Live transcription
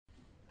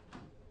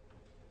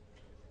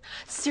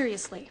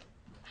Seriously,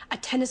 a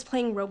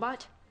tennis-playing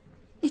robot?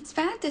 It's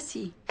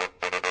fantasy.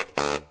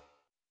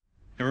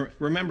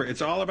 Remember,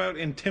 it's all about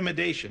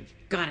intimidation.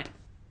 Got it.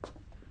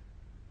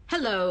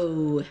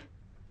 Hello,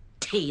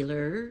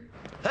 Taylor.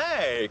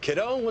 Hey,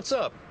 kiddo, what's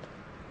up?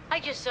 I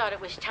just thought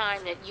it was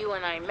time that you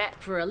and I met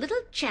for a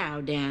little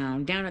chow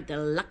down at the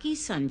Lucky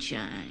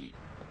Sunshine.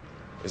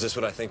 Is this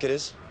what I think it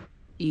is?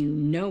 You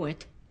know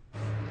it.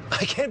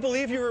 I can't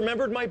believe you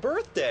remembered my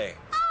birthday.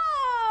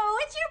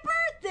 Oh, it's your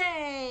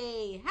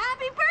birthday!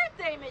 Happy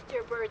birthday,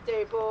 Mr.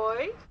 Birthday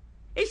Boy.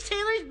 It's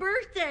Taylor's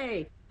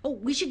birthday. Oh,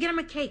 we should get him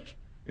a cake.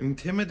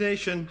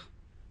 Intimidation.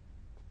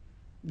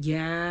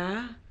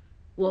 Yeah?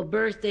 Well,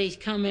 birthdays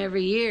come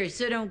every year,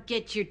 so don't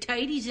get your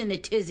tighties in a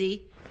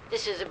tizzy.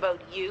 This is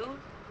about you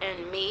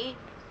and me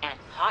and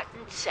hot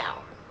and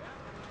sour.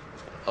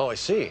 Oh, I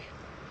see.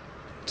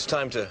 It's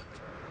time to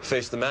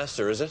face the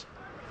master, is it?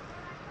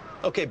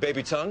 Okay,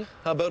 baby tongue,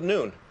 how about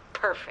noon?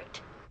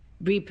 Perfect.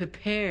 Be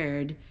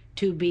prepared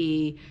to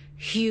be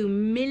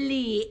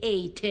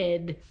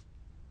humiliated.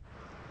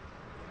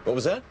 What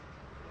was that?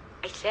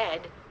 I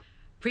said,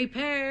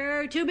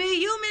 prepare to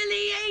be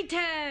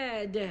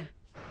humiliated.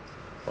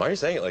 Why are you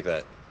saying it like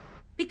that?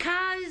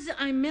 Because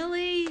I'm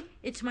Millie,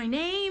 it's my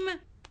name.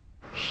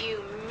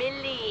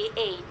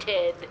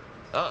 Humiliated.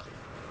 Ah,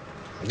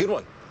 good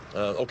one.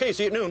 Okay,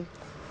 see you at noon.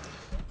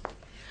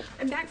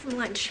 I'm back from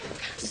lunch.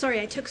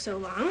 Sorry I took so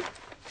long,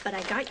 but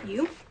I got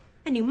you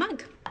a new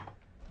mug.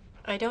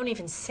 I don't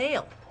even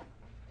sail.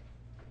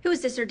 Who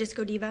is this, or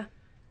Disco Diva?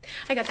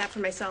 I got that for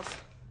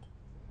myself.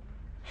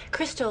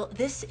 Crystal,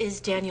 this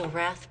is Daniel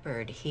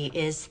Rathbird. He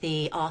is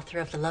the author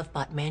of the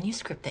Lovebot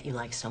manuscript that you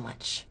like so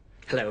much.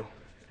 Hello.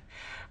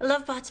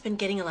 Lovebot's been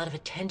getting a lot of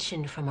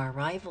attention from our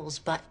rivals,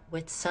 but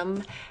with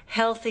some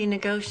healthy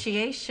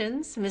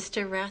negotiations,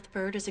 Mr.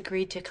 Rathbird has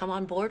agreed to come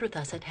on board with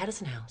us at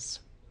Hedison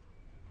House.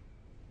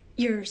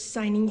 You're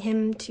signing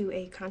him to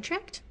a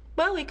contract?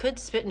 Well, we could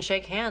spit and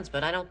shake hands,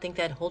 but I don't think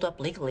that'd hold up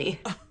legally.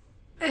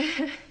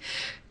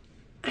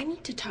 I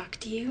need to talk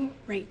to you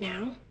right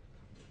now.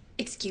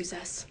 Excuse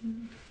us.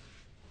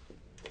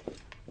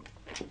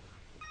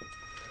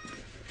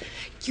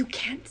 You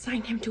can't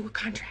sign him to a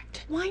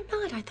contract. Why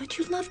not? I thought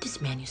you loved his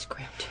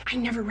manuscript. I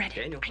never read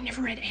it. I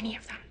never read any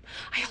of them.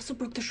 I also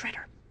broke the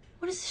shredder.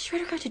 What does the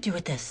shredder got to do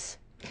with this?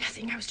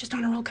 Nothing. I was just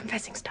on a roll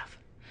confessing stuff.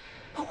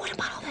 But what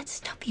about all that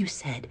stuff you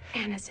said?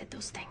 Anna said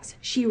those things.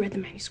 She read the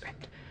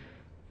manuscript.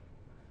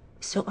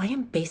 So I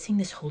am basing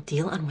this whole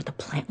deal on what the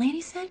plant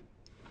lady said?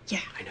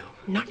 Yeah, I know.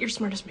 Not your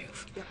smartest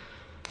move.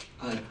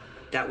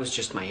 That was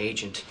just my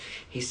agent.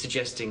 He's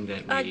suggesting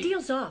that we...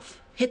 Deal's off.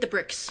 Hit the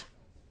bricks.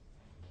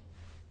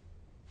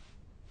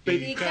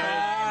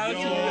 Because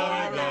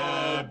you're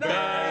the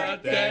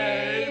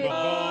birthday boy.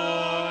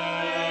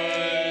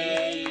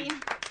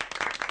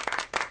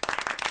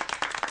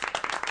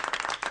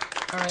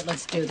 All right,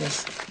 let's do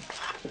this.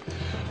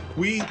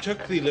 We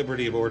took the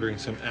liberty of ordering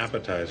some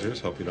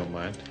appetizers. Hope you don't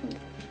mind.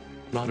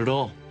 Not at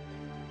all.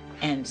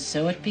 And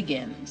so it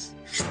begins.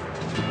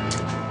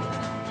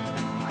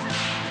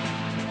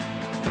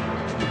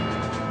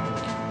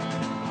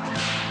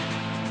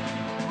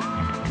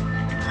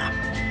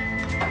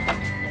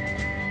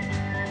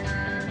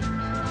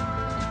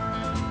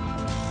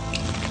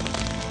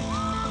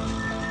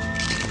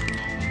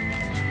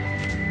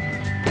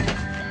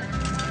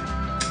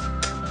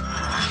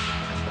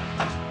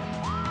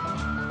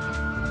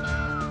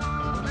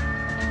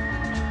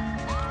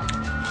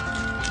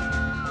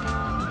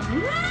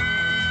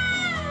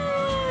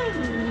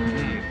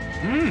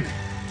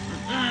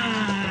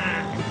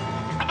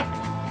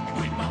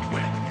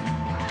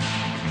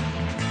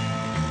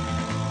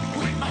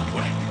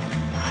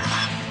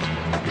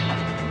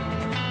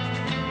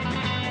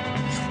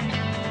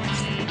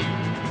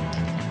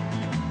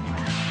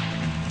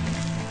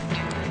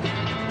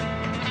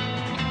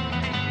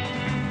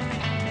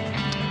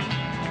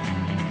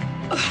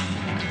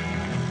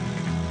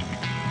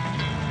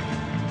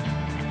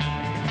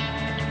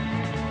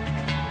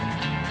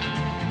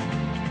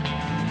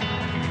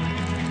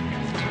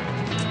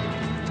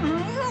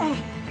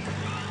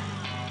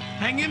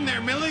 Hang in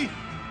there, Millie.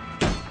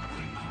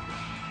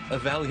 A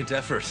valiant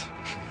effort.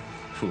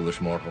 Foolish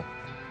mortal.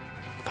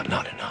 But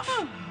not enough.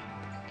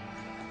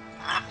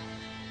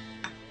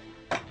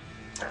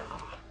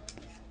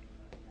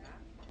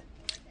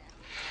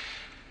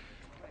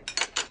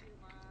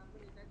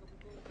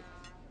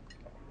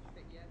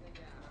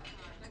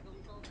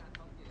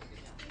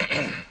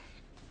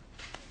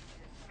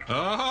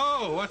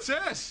 Oh, what's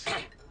this?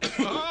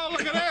 Oh,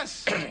 look at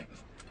this.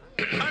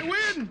 I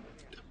win.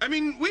 I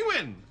mean, we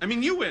win. I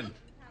mean, you win.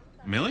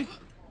 Millie?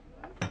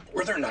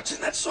 Were there nuts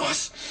in that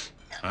sauce?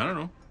 I don't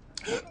know.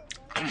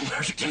 I'm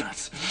allergic to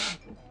nuts.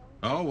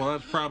 Oh, well,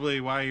 that's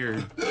probably why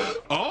you're...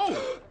 Oh!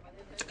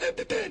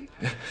 EpiPen.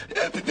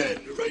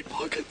 EpiPen, right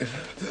pocket.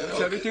 Is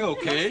everything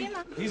okay?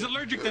 He's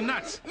allergic to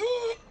nuts.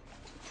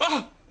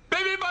 Oh,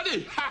 baby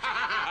buddy!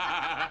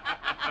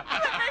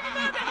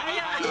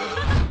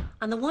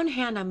 On the one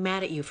hand, I'm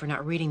mad at you for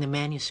not reading the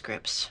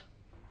manuscripts.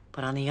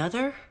 But on the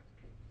other,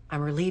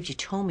 I'm relieved you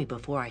told me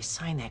before I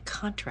signed that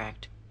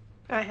contract.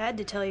 I had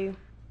to tell you.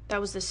 That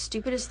was the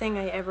stupidest thing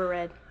I ever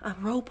read. A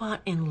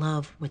robot in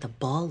love with a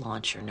ball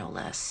launcher, no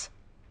less.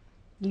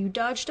 You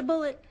dodged a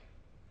bullet.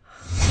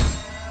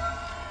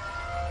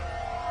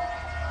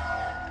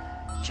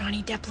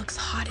 Johnny Depp looks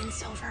hot in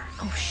silver.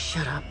 Oh,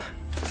 shut up.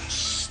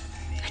 Shh!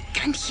 I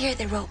can't hear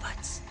the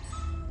robots.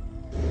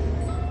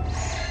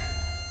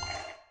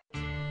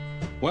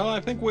 Well,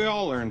 I think we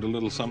all learned a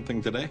little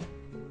something today.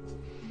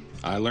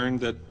 I learned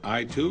that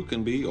I, too,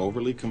 can be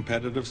overly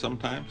competitive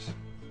sometimes.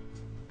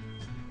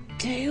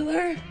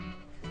 Taylor?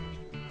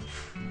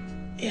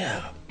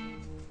 Yeah.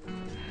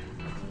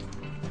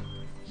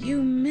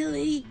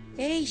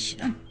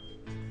 Humiliation.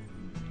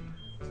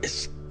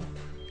 It's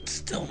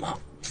still not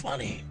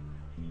funny.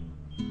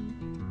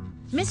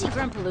 Missy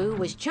Grumpaloo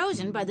was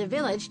chosen by the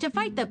village to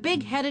fight the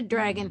big-headed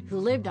dragon who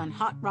lived on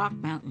Hot Rock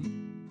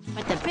Mountain.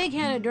 But the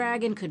big-headed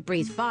dragon could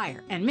breathe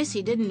fire, and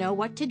Missy didn't know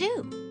what to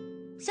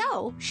do.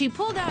 So she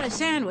pulled out a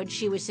sandwich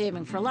she was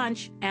saving for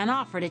lunch and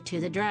offered it to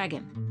the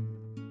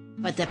dragon.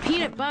 But the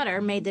peanut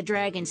butter made the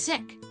dragon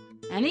sick,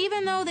 and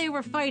even though they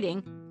were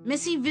fighting,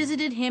 Missy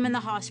visited him in the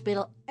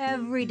hospital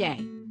every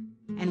day.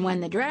 And when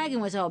the dragon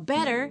was all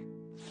better,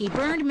 he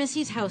burned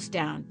Missy's house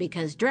down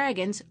because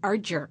dragons are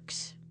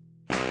jerks.